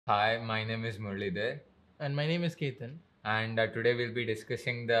Hi, my name is Murlidhar, And my name is Ketan. and today we'll be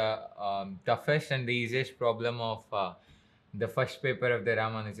discussing the toughest and the easiest problem of the first paper of the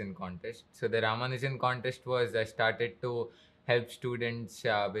Ramanujan contest. So, the Ramanujan contest was started to help students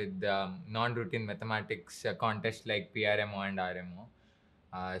with non routine mathematics contests like PRMO and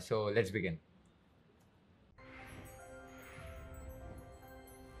RMO. So, let's begin.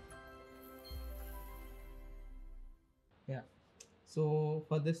 Yeah. So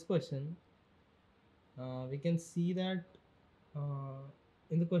for this question, we can see that uh,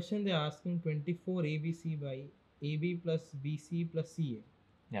 in the question they're asking 24 ABC by AB plus BC plus CA.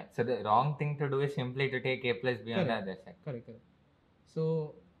 Yeah, so the wrong thing to do is simply to take A plus B on the Correct. other side. Correct.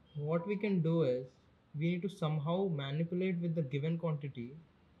 So what we can do is we need to somehow manipulate with the given quantity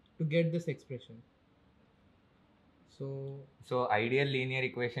to get this expression. So So, ideal linear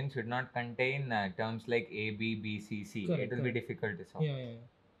equation should not contain terms like A, B, B, C, C. It correct, will be correct. difficult to solve. Yeah.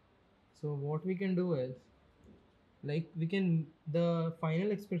 So what we can do is like we can the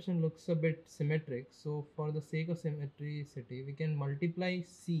final expression looks a bit symmetric, so for the sake of symmetricity we can multiply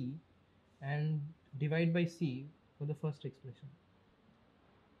c and divide by c for the first expression,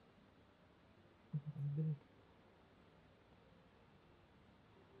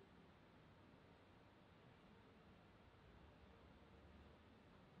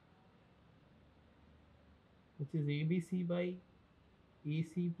 which is abc by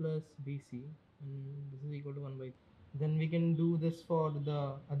ac plus bc, and this is equal to 1 by 3. Then we can do this for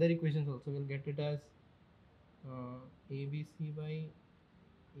the other equations also. We'll get it as abc by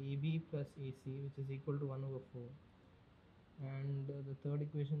ab plus ac, which is equal to 1 over 4, and the third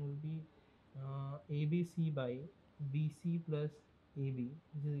equation will be ABC by BC plus AB,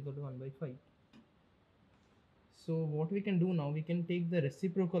 which is equal to 1 by 5. So what we can do now, we can take the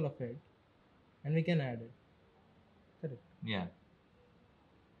reciprocal of it and we can add it. Correct. Yeah.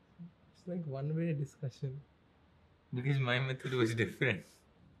 It's like one way discussion. Because my method was different.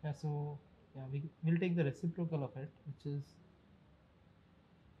 Yeah, so yeah, will take the reciprocal of it, which is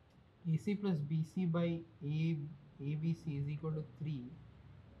AC plus BC by ABC is equal to 3.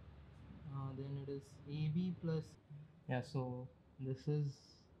 Then it is AB plus, yeah, so this is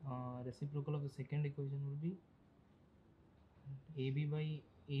reciprocal of the second equation will be AB by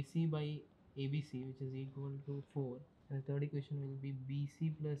AC by ABC, which is equal to 4, and the third equation will be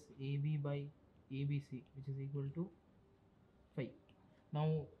BC plus AB by ABC, which is equal to 5.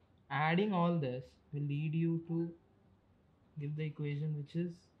 Now adding all this will lead you to give the equation which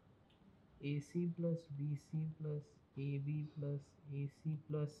is AC plus BC plus AB plus AC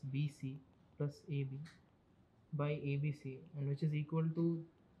plus BC plus AB by ABC, and which is equal to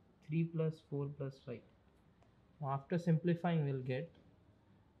 3 plus 4 plus 5. After simplifying, we'll get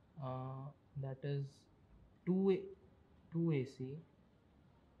that is 2 2AC,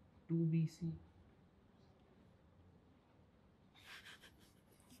 2BC,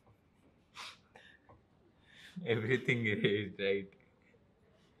 Everything is right.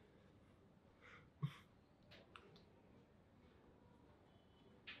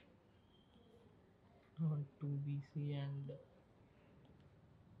 2BC and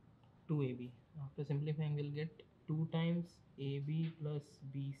 2AB. After simplifying, we'll get 2 times AB plus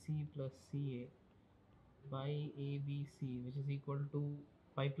BC plus CA by ABC, which is equal to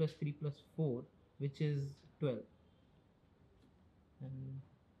 5 plus 3 plus 4, which is 12.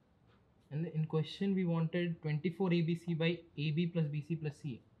 And in question, we wanted 24 ABC by AB plus BC plus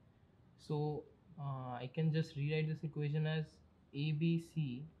CA. So I can just rewrite this equation as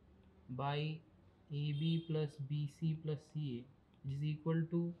ABC by AB plus BC plus CA, which is equal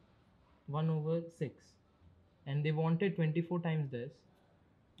to 1 over 6. And they wanted 24 times this.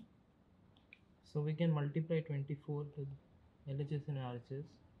 So we can multiply 24 with LHS and RHS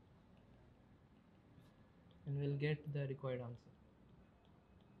and we'll get the required answer.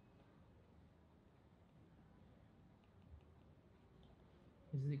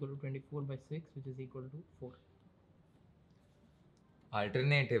 This is equal to 24 by 6, which is equal to 4.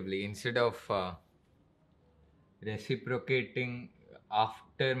 Alternatively, instead of reciprocating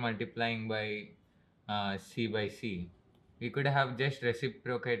after multiplying by C by C, we could have just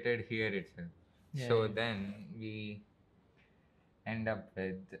reciprocated here itself. So Yeah. then we end up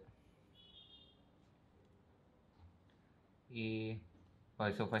with A.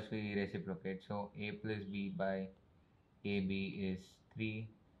 So first we reciprocate. So A plus B by AB is 3.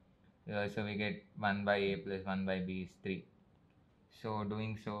 So we get 1 by A plus 1 by B is 3. So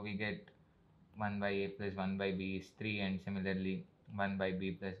doing so, we get 1 by A plus 1 by B is 3, and similarly 1 by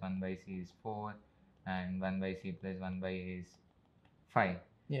B plus 1 by C is 4, and 1 by C plus 1 by A is 5.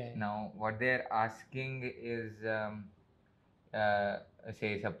 Yeah. Now what they're asking is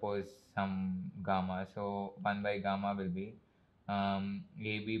say suppose some gamma. So 1 by gamma will be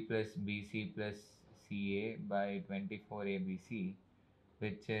AB plus BC plus CA by 24 ABC,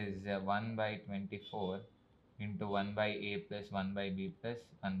 which is 1 by 24 into 1 by A plus 1 by B plus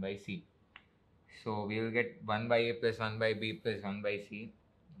 1 by C. So we will get 1 by A plus 1 by B plus 1 by C.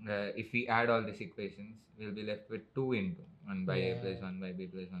 If we add all these equations, we'll be left with 2 into 1 by A plus 1 by B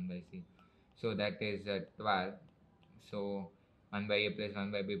plus 1 by C. So that is 12. So 1 by A plus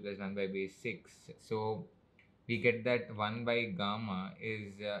 1 by B plus 1 by B is 6. So we get that 1 by gamma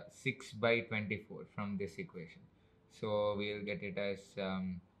is 6 by 24 from this equation. So we will get it as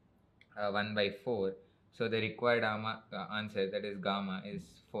 1 by 4. So the required answer, that is gamma, is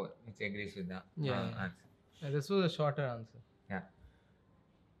 4, which agrees with the answer. This was a shorter answer. Yeah.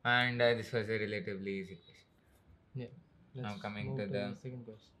 And this was a relatively easy question. Yeah. Now coming move to the second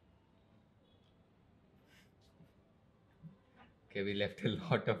question. Okay, we left a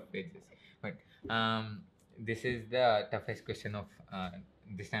lot of pages. But this is the toughest question of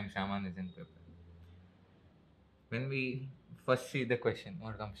this time Ramanujan paper. When we first see the question,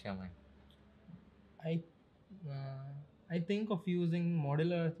 what comes to your mind? I think of using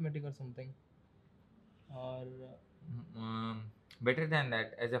modular arithmetic or something. Or better than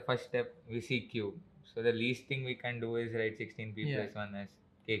that, as a first step, we see cube. So the least thing we can do is write 16p plus 1 as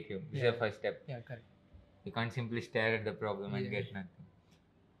k cube. This is the first step. Yeah, correct. You can't simply stare at the problem and get nothing.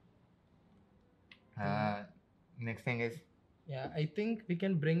 Next thing is, I think we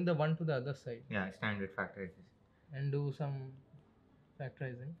can bring the 1 to the other side. Yeah, standard factorization. And do some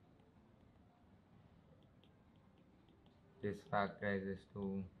factorizing. This factorizes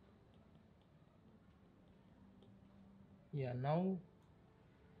to... Yeah, now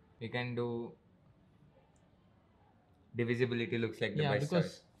we can do... divisibility looks like the best because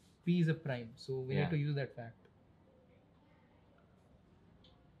choice. P is a prime, so we need to use that fact.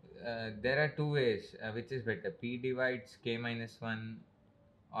 There are two ways. Which is better? P divides k minus 1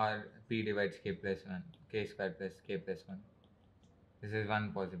 or P divides k plus 1. K square plus k plus 1. This is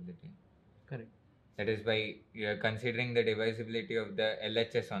one possibility. Correct. That is by considering the divisibility of the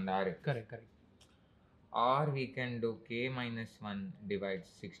LHS on the RHS. Correct. Or we can do k minus 1 divides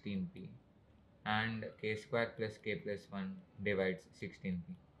 16p and k square plus k plus 1 divides 16p.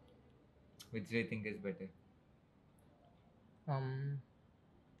 Which do you think is better?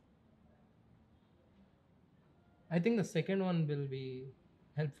 I think the second one will be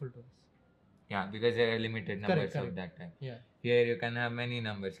helpful to us. Yeah, because there are limited numbers of that type. Yeah. Here you can have many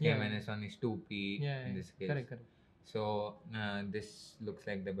numbers. K minus 1 is 2p in this case. Correct. So this looks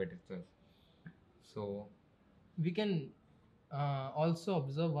like the better choice. So we can also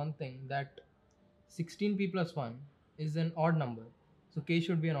observe one thing, that 16p plus 1 is an odd number. So k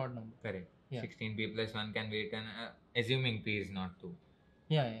should be an odd number. Correct. 16p plus 1 can be written assuming p is not 2.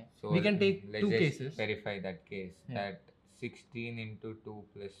 Yeah. So we can take two cases. Let's verify that case. That 16 into 2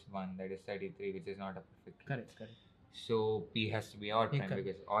 plus 1, that is 33, which is not a perfect case. Correct. So p has to be odd prime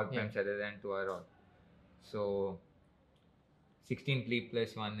because all primes other than 2 are odd. So 16p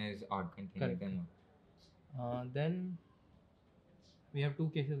plus 1 is odd. Continue. Then we have two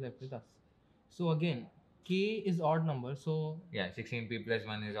cases left with us. So again, k is odd number, so 16p plus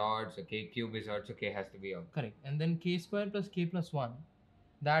 1 is odd, so k cube is odd, so k has to be odd. Correct. And then k square plus k plus 1,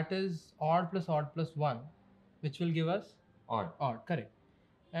 that is odd plus 1, which will give us odd. Correct.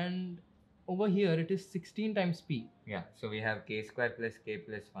 And over here it is 16 times p. Yeah, so we have k square plus k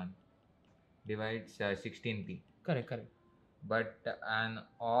plus 1 divides 16p. Correct. But an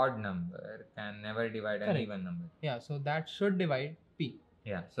odd number can never divide an even number. Yeah, so that should divide p.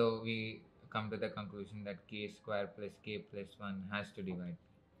 Yeah, so we come to the conclusion that k square plus k plus 1 has to divide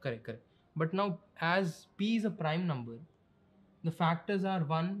p. Correct. But now, as p is a prime number, the factors are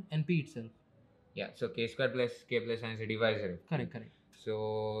 1 and p itself. Yeah, so k square plus k plus 1 is a divisor. Correct.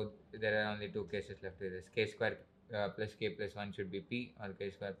 So there are only two cases left with this. K square plus k plus 1 should be p, or k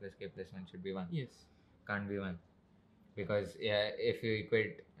square plus k plus 1 should be 1. Yes. Can't be 1. Because if you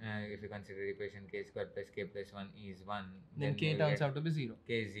equate, if you consider the equation k square plus k plus 1 is 1, then k turns out to be 0.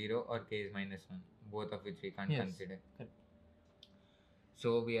 K is 0 or k is minus 1, both of which we can't consider. Correct.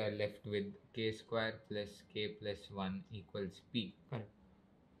 So we are left with k square plus k plus 1 equals p. Correct.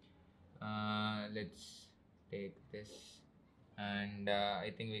 Let's take this, and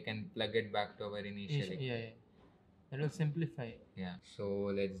I think we can plug it back to our initial equation. Yeah. That will simplify. Yeah. So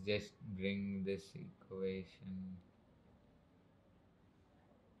let's just bring this equation.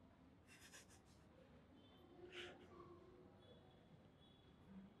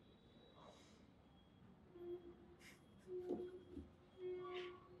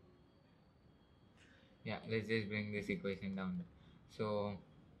 let's just bring this equation down. So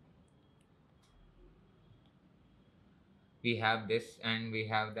we have this and we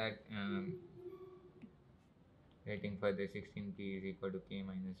have that rating for the 16p is equal to k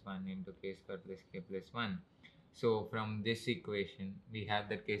minus 1 into k square plus k plus 1. So from this equation we have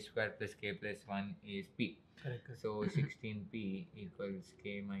that k square plus k plus 1 is p. Correct. So 16p equals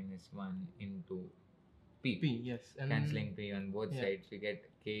k minus 1 into p. Yes. And cancelling p on both sides, we get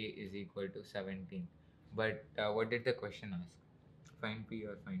k is equal to 17. But what did the question ask? Find p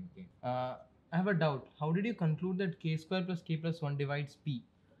or find k? I have a doubt. How did you conclude that k square plus k plus 1 divides p?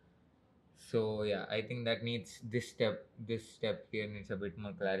 So yeah, I think that needs this step here needs a bit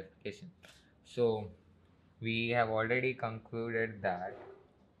more clarification. So we have already concluded that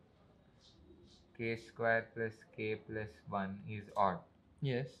k square plus k plus 1 is odd.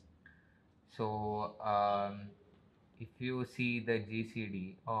 Yes. So if you see the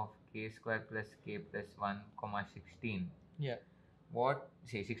GCD of k square plus k plus 1 comma 16, Yeah. what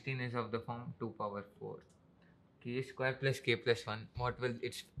say 16 is of the form 2 power 4. K square plus k plus 1, what will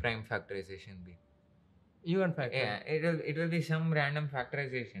its prime factorization be? Even factor. Yeah, it will be some random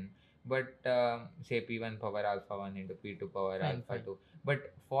factorization, but say p1 power alpha 1 into p2 power alpha 2,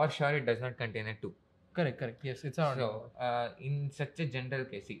 but for sure it does not contain a 2. Correct. Yes, it's odd. So in such a general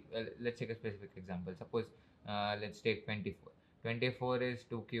case, see, let's take a specific example. Suppose let's take 24. 24 is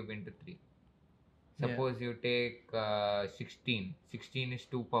 2 cube into 3. Suppose you take 16. 16 is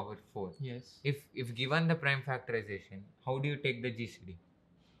 2 power 4. Yes. If given the prime factorization, how do you take the GCD?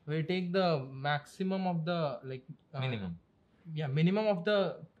 We take the maximum of the Minimum. Yeah, minimum of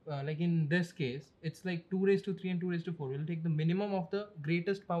the like in this case, it's like 2 raised to 3 and 2 raised to 4. We'll take the minimum of the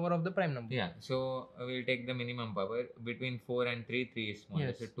greatest power of the prime number. Yeah, so we'll take the minimum power between 4 and 3. 3 is smaller,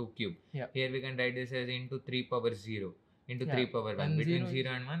 Yes. so 2 cube. Yeah. Here we can write this as into 3 power 0 into 3 power 1. And Between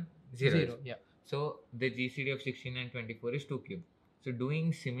 0 and 1, 0. Yeah. So the GCD of 16 and 24 is 2 cube. So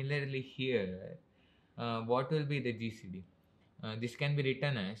doing similarly here, what will be the GCD? This can be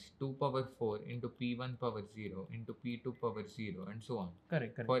written as 2 power 4 into p1 power 0 into p2 power 0 and so on.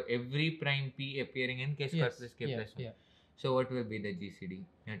 Correct. For every prime p appearing in k square plus k plus 1. So what will be the GCD?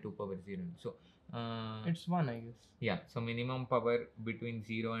 2 power 0. So it's 1, I guess. Yeah, so minimum power between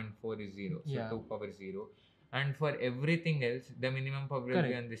 0 and 4 is 0. So 2 power 0. And for everything else, the minimum power will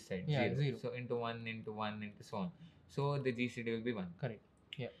be on this side, 0. So into 1 into 1 into so on. So the GCD will be 1. Correct.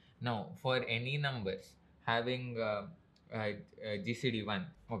 Yeah. Now for any numbers having GCD 1,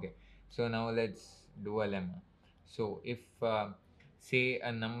 okay. So now let's do a lemma. So if say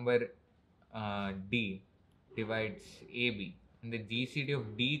a number d divides AB and the GCD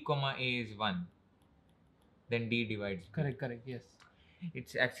of d comma a is 1, then d divides b. Correct. Yes.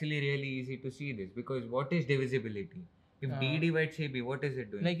 It's actually really easy to see this because what is divisibility? If d divides AB, what is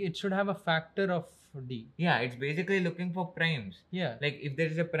it doing? Like it should have a factor of d. Yeah, it's basically looking for primes. Yeah. Like if there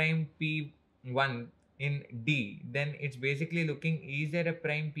is a prime p1 in D, then it's basically looking, is there a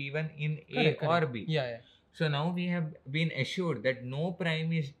prime p1 in A or B? Yeah. So now we have been assured that no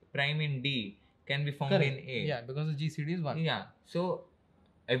prime in D can be found in A. Yeah, because the GCD is 1. Yeah. So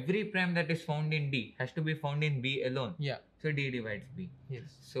every prime that is found in D has to be found in B alone. Yeah. So D divides B.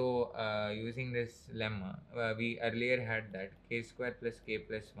 Yes. So using this lemma, we earlier had that k square plus k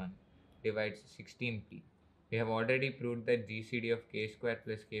plus 1 divides 16p. We have already proved that GCD of k square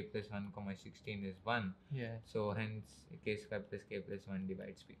plus k plus 1 comma 16 is 1. Yeah. So hence k square plus k plus 1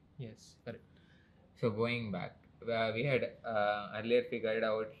 divides p. Yes, correct. So going back, we had earlier figured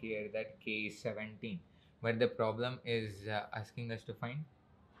out here that k is 17. But the problem is asking us to find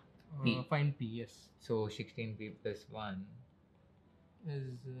p. Find p, yes. So 16p plus 1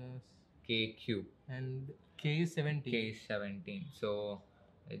 is k cube. And k is 17. K is 17. So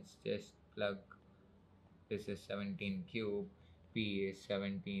let's just plug. This is 17 cube, p is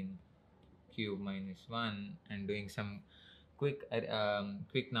 17 cube minus 1, and doing some quick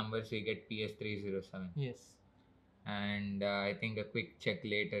numbers, we get p as 307. Yes. And I think a quick check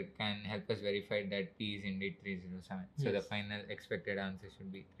later can help us verify that p is indeed 307. So the final expected answer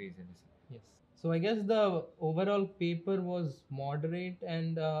should be 307. Yes. So I guess the overall paper was moderate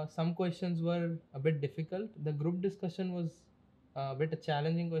and some questions were a bit difficult. The group discussion was a bit a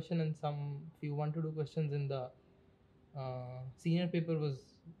challenging question, and some few 1 to 2 questions in the senior paper was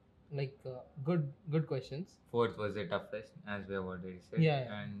like good questions. Fourth was the toughest, as we have already said.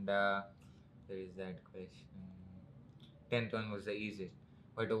 Yeah. And there is that question. 10th one was the easiest.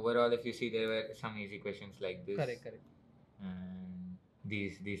 But overall, if you see, there were some easy questions like this. Correct. And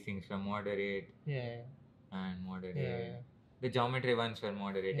these things were moderate. Yeah. And moderate. Yeah. The geometry ones were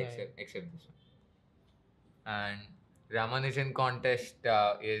moderate, Yeah, except this one. And Ramanujan contest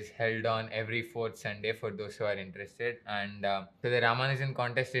is held on every fourth Sunday for those who are interested, and so the Ramanujan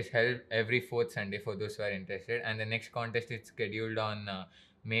contest is held every fourth Sunday for those who are interested, and the next contest is scheduled on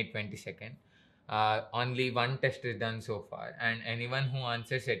May 22nd. Only one test is done so far, and anyone who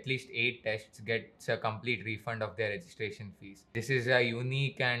answers at least 8 tests gets a complete refund of their registration fees. This is a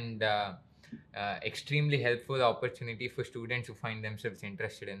unique and extremely helpful opportunity for students who find themselves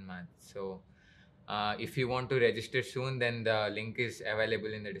interested in math. So if you want to register soon, then the link is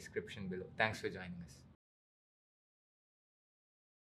available in the description below. Thanks for joining us.